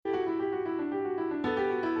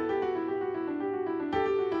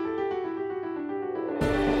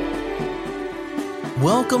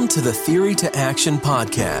Welcome to the Theory to Action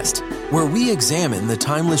podcast, where we examine the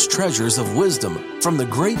timeless treasures of wisdom from the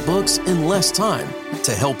great books in less time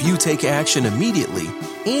to help you take action immediately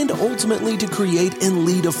and ultimately to create and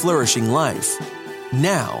lead a flourishing life.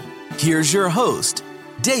 Now, here's your host,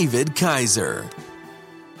 David Kaiser.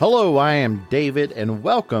 Hello, I am David, and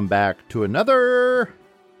welcome back to another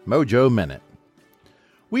Mojo Minute.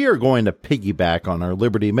 We are going to piggyback on our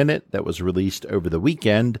Liberty Minute that was released over the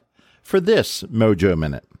weekend for this Mojo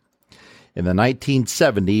Minute. In the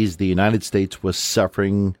 1970s, the United States was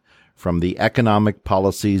suffering from the economic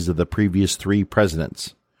policies of the previous three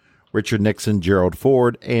presidents, Richard Nixon, Gerald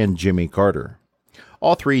Ford, and Jimmy Carter.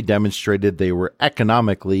 All three demonstrated they were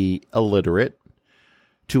economically illiterate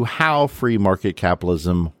to how free market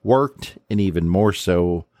capitalism worked, and even more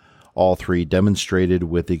so, all three demonstrated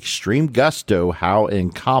with extreme gusto how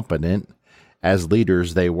incompetent as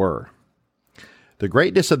leaders they were. The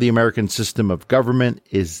greatness of the American system of government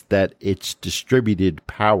is that it's distributed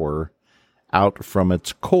power out from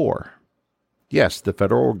its core. Yes, the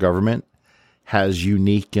federal government has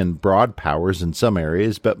unique and broad powers in some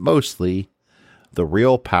areas, but mostly the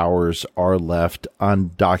real powers are left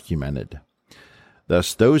undocumented.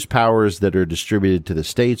 Thus, those powers that are distributed to the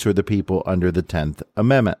states or the people under the 10th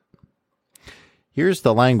Amendment. Here's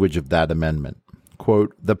the language of that amendment.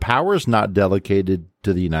 Quote, the powers not delegated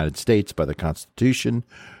to the United States by the Constitution,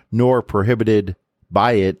 nor prohibited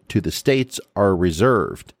by it to the states, are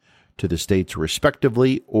reserved to the states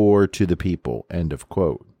respectively or to the people, end of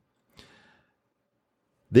quote.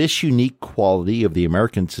 This unique quality of the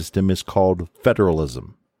American system is called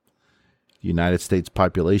federalism. The United States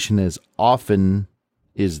population, as often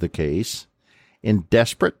is the case, in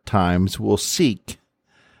desperate times will seek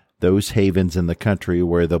those havens in the country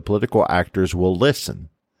where the political actors will listen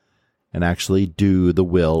and actually do the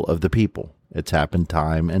will of the people. It's happened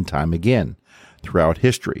time and time again throughout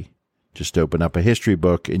history. Just open up a history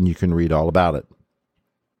book and you can read all about it.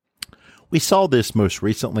 We saw this most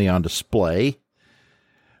recently on display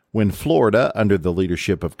when Florida, under the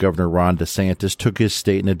leadership of Governor Ron DeSantis, took his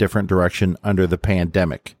state in a different direction under the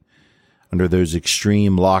pandemic, under those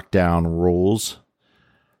extreme lockdown rules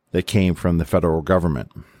that came from the federal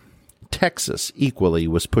government. Texas equally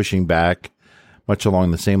was pushing back, much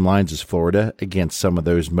along the same lines as Florida, against some of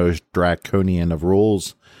those most draconian of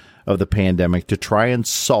rules of the pandemic to try and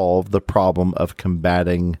solve the problem of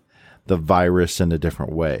combating the virus in a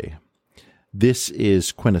different way. This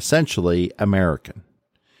is quintessentially American.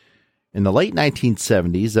 In the late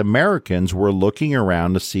 1970s, Americans were looking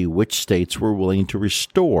around to see which states were willing to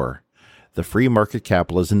restore the free market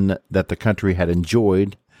capitalism that the country had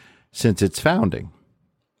enjoyed since its founding.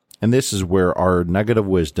 And this is where our nugget of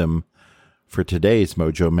wisdom for today's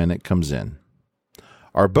Mojo Minute comes in.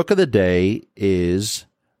 Our book of the day is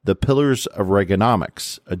The Pillars of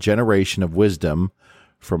Reaganomics, A Generation of Wisdom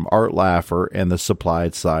from Art Laffer and the Supply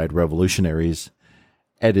Side Revolutionaries,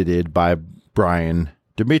 edited by Brian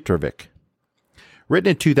Dimitrovic.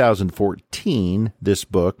 Written in 2014, this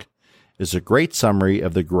book is a great summary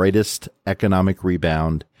of the greatest economic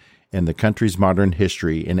rebound in the country's modern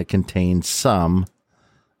history, and it contains some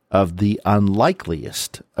of the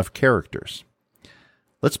unlikeliest of characters.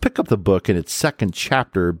 Let's pick up the book in its second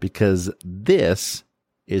chapter because this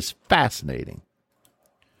is fascinating.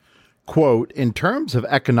 Quote, in terms of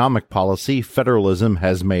economic policy, federalism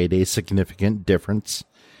has made a significant difference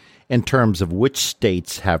in terms of which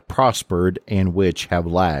states have prospered and which have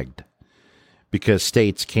lagged. Because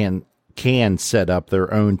states can set up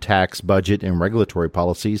their own tax, budget, and regulatory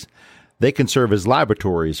policies, they can serve as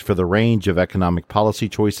laboratories for the range of economic policy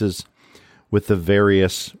choices, with the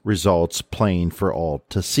various results plain for all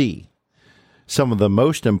to see. Some of the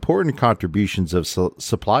most important contributions of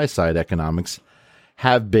supply-side economics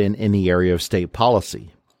have been in the area of state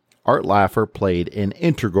policy. Art Laffer played an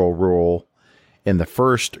integral role in the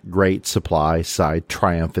first great supply-side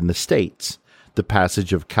triumph in the states, the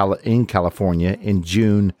passage of in California in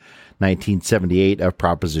June 1978 of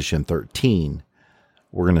Proposition 13.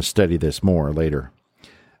 We're going to study this more later.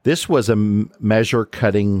 This was a measure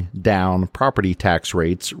cutting down property tax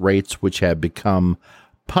rates which had become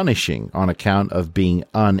punishing on account of being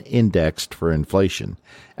unindexed for inflation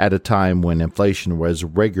at a time when inflation was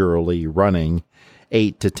regularly running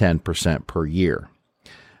 8 to 10% per year.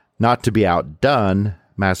 Not to be outdone,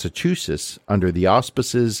 Massachusetts, under the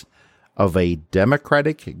auspices of a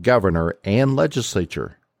Democratic governor and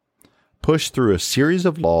legislature, pushed through a series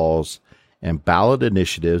of laws and ballot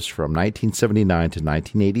initiatives from 1979 to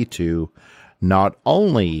 1982, not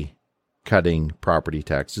only cutting property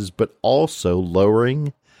taxes, but also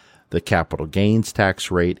lowering the capital gains tax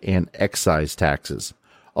rate and excise taxes,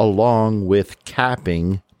 along with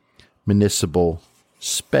capping municipal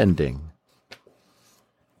spending.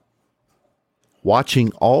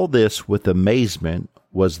 Watching all this with amazement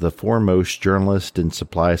was the foremost journalist in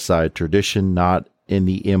supply-side tradition not in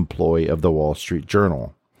the employ of the Wall Street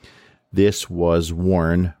Journal. This was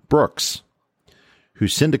Warren Brooks,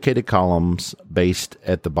 whose syndicated columns based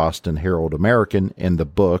at the Boston Herald American and the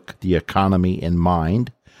book The Economy in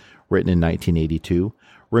Mind, written in 1982,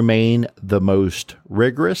 remain the most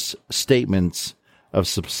rigorous statements of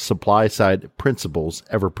supply-side principles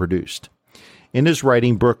ever produced. In his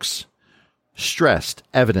writing, Brooks stressed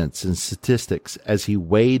evidence and statistics as he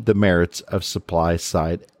weighed the merits of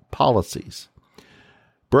supply-side policies.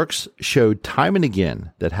 Brooks showed time and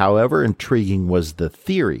again that however intriguing was the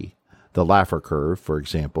theory, the Laffer curve, for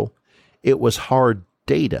example, it was hard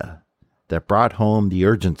data that brought home the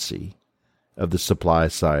urgency of the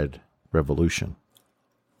supply-side revolution.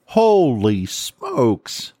 Holy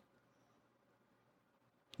smokes!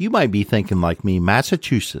 You might be thinking like me,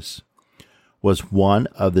 Massachusetts was one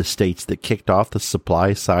of the states that kicked off the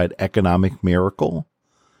supply-side economic miracle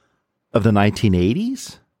of the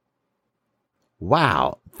 1980s?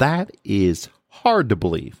 Wow, that is hard to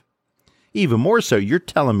believe. Even more so, you're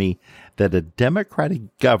telling me that a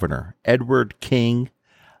Democratic governor, Edward King,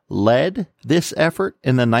 led this effort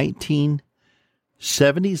in the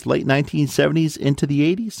 1970s, late 1970s into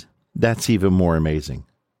the 80s? That's even more amazing.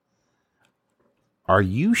 Are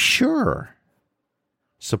you sure?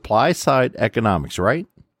 Supply-side economics, right?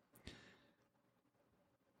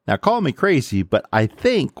 Now, call me crazy, but I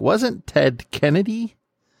think, wasn't Ted Kennedy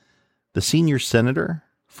the senior senator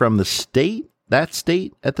from the state, that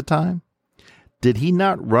state at the time? Did he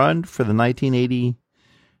not run for the 1980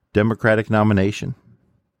 Democratic nomination?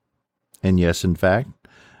 And yes, in fact,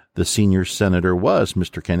 the senior senator was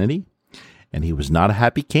Mr. Kennedy, and he was not a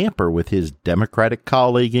happy camper with his Democratic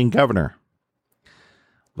colleague and governor.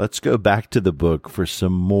 Let's go back to the book for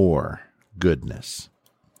some more goodness.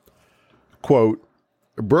 Quote,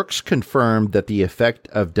 Brooks confirmed that the effect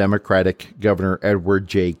of Democratic Governor Edward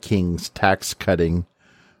J. King's tax cutting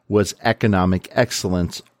was economic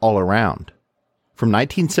excellence all around. From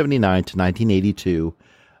 1979 to 1982,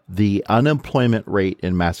 the unemployment rate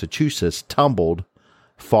in Massachusetts tumbled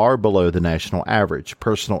far below the national average.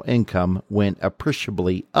 Personal income went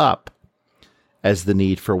appreciably up as the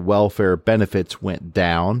need for welfare benefits went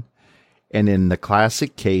down, and in the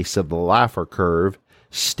classic case of the Laffer curve,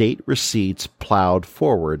 state receipts plowed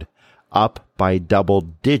forward, up by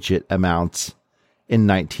double-digit amounts in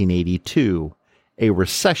 1982, a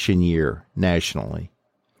recession year nationally.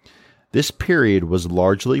 This period which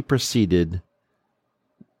largely preceded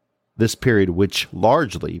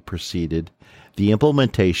the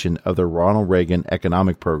implementation of the Ronald Reagan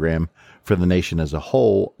economic program for the nation as a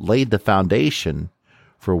whole, laid the foundation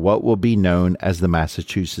for what will be known as the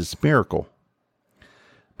Massachusetts Miracle.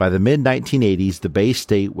 By the mid-1980s, the Bay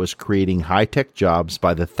State was creating high-tech jobs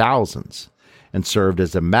by the thousands and served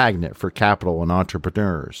as a magnet for capital and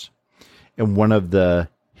entrepreneurs. In one of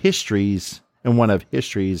history's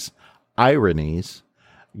ironies,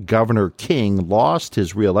 Governor King lost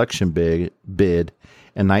his re-election bid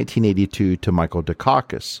in 1982 to Michael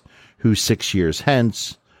Dukakis, who 6 years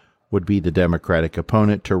hence would be the Democratic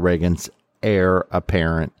opponent to Reagan's heir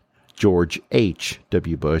apparent, George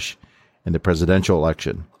H.W. Bush, in the presidential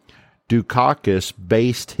election. Dukakis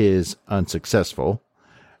based his unsuccessful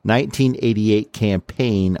 1988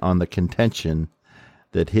 campaign on the contention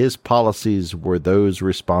that his policies were those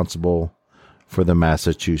responsible for the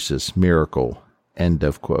Massachusetts Miracle. End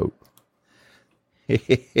of quote.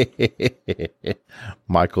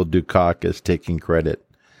 Michael Dukakis taking credit.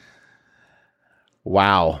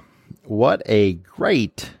 Wow. What a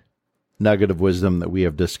great nugget of wisdom that we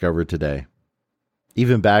have discovered today.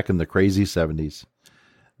 Even back in the crazy 70s,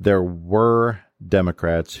 there were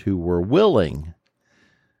Democrats who were willing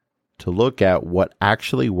to look at what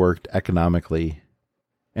actually worked economically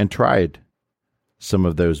and tried some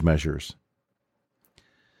of those measures.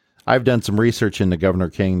 I've done some research into Governor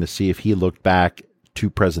King to see if he looked back to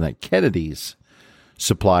President Kennedy's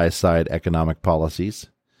supply-side economic policies,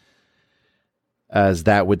 as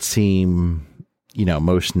that would seem,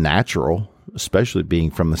 most natural, especially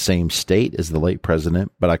being from the same state as the late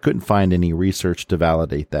president, but I couldn't find any research to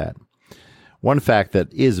validate that. One fact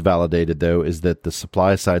that is validated, though, is that the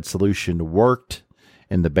supply-side solution worked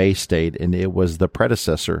in the Bay State, and it was the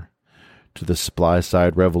predecessor to the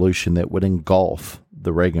supply-side revolution that would engulf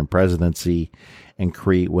the Reagan presidency and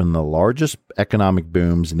create one of the largest economic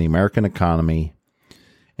booms in the American economy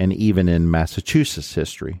and even in Massachusetts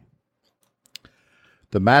history.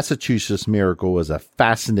 The Massachusetts Miracle is a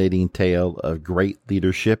fascinating tale of great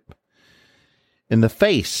leadership in the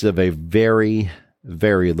face of a very,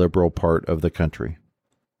 very liberal part of the country,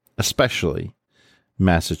 especially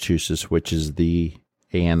Massachusetts, which is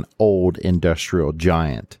an old industrial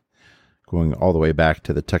giant, going all the way back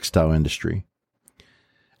to the textile industry.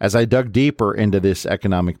 As I dug deeper into this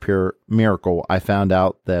economic miracle, I found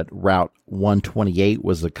out that Route 128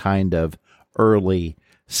 was a kind of early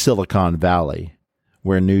Silicon Valley,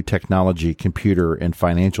 where new technology, computer, and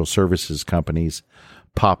financial services companies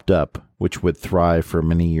popped up, which would thrive for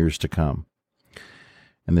many years to come.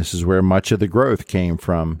 And this is where much of the growth came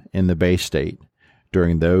from in the Bay State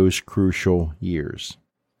during those crucial years.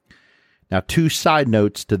 Now, 2 side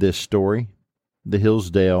notes to this story. The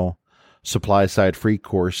Hillsdale Supply Side Free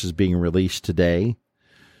course is being released today,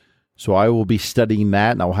 so I will be studying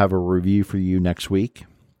that, and I'll have a review for you next week.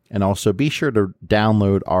 And also be sure to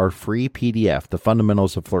download our free PDF, The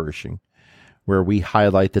Fundamentals of Flourishing, where we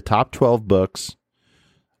highlight the top 12 books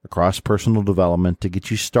across personal development to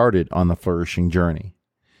get you started on the flourishing journey.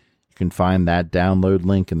 You can find that download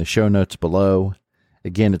link in the show notes below.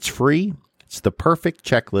 Again, it's free. It's the perfect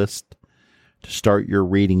checklist to start your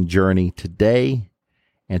reading journey today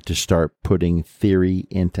and to start putting theory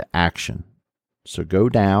into action. So go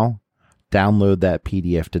down, download that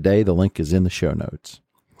PDF today. The link is in the show notes.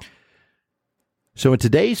 So in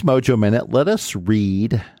today's Mojo Minute, let us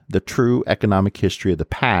read the true economic history of the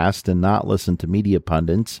past and not listen to media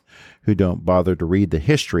pundits who don't bother to read the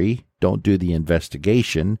history, don't do the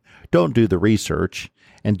investigation, don't do the research,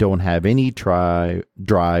 and don't have any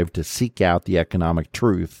drive to seek out the economic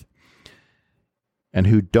truth, and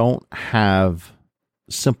who don't have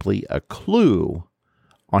simply a clue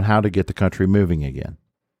on how to get the country moving again.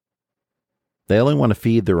 They only want to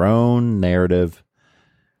feed their own narrative,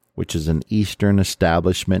 which is an Eastern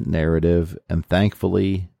establishment narrative, and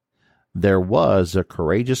thankfully, there was a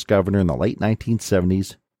courageous governor in the late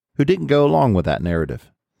 1970s who didn't go along with that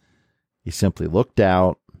narrative. He simply looked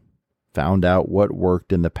out, found out what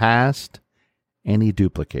worked in the past, and he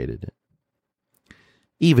duplicated it.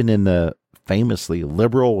 Even in the famously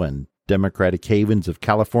liberal and democratic havens of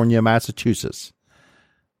California, Massachusetts,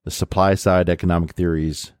 the supply side economic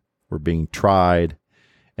theories were being tried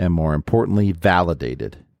and, more importantly,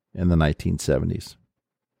 validated in the 1970s,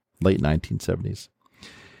 late 1970s.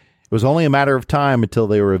 It was only a matter of time until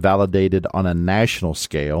they were validated on a national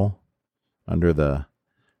scale under the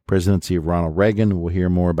presidency of Ronald Reagan. We'll hear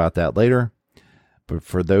more about that later. But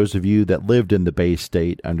for those of you that lived in the Bay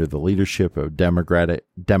State under the leadership of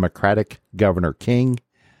Democratic Governor King,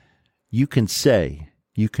 you can say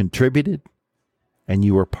you contributed and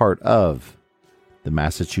you were part of the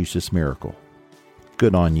Massachusetts Miracle.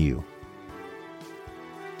 Good on you.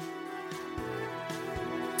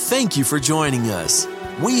 Thank you for joining us.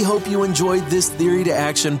 We hope you enjoyed this Theory to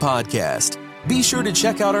Action podcast. Be sure to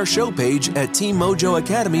check out our show page at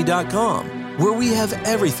teammojoacademy.com, where we have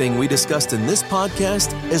everything we discussed in this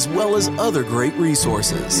podcast, as well as other great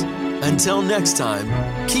resources. Until next time,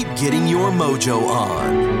 keep getting your mojo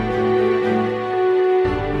on.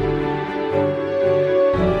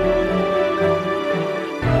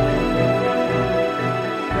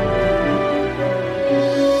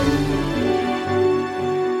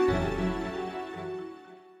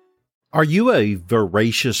 Are you a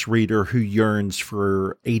voracious reader who yearns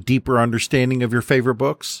for a deeper understanding of your favorite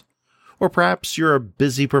books? Or perhaps you're a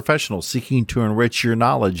busy professional seeking to enrich your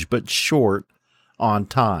knowledge but short on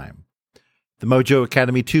time. The Mojo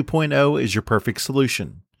Academy 2.0 is your perfect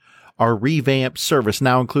solution. Our revamped service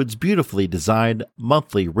now includes beautifully designed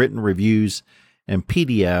monthly written reviews and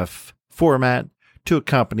PDF format to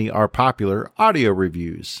accompany our popular audio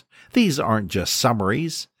reviews. These aren't just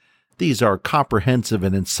summaries. These are comprehensive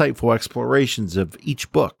and insightful explorations of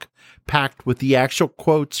each book, packed with the actual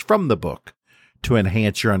quotes from the book to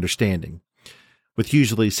enhance your understanding. With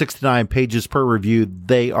usually 69 pages per review,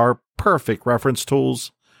 they are perfect reference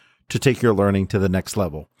tools to take your learning to the next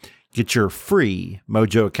level. Get your free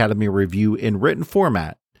Mojo Academy review in written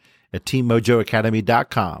format at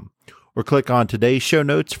teammojoacademy.com or click on today's show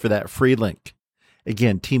notes for that free link.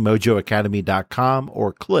 Again, teammojoacademy.com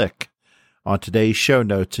or click on today's show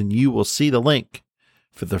notes and you will see the link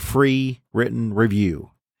for the free written review.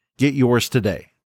 Get yours today.